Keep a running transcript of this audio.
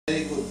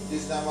Very good.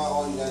 This number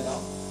all you write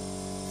down.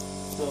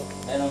 So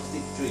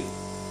diagnostic tree.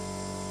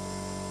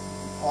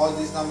 All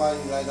this number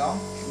you write down.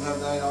 You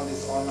have to write down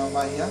this all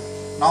number here.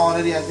 Now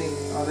already I think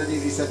already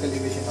reset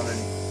elevation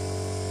already.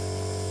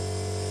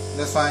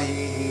 That's why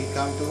he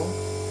come to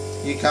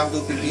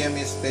ppm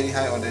is very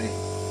high already.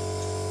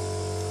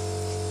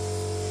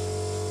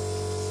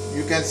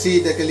 You can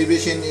see the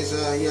calibration is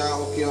here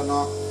okay or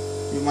not.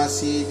 You must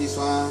see this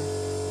one,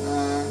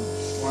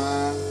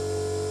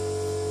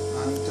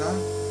 enter,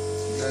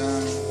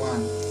 then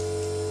one.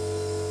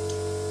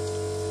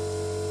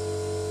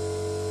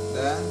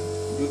 Then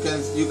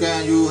you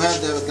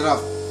have the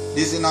graph.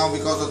 This is now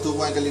because of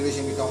 2-point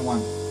elevation become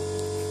 1.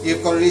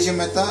 If correlation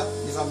method,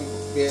 this will be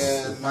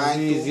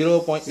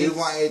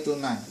 0.8 to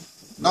 9.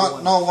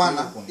 Not 1.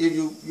 If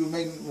you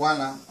make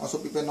 1, also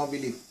people not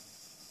believe.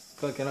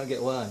 Because cannot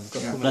get 1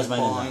 because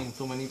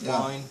too many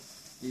points.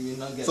 You will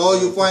not get. So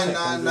you point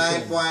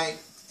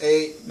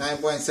 9.8,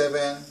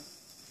 9.7.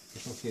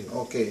 Okay.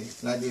 Okay,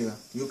 like this.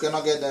 You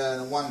cannot get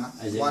the 1.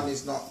 1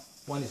 is not.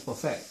 1 is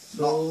perfect.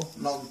 So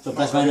so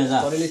plus minus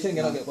correlation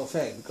cannot get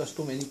perfect because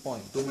too many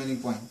points. Too many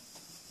points.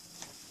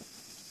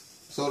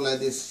 So like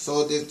this.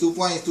 So this 2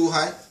 point is too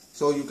high.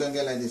 So you can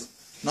get like this.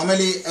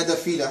 Normally at the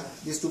feeder,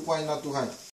 this 2 point is not too high.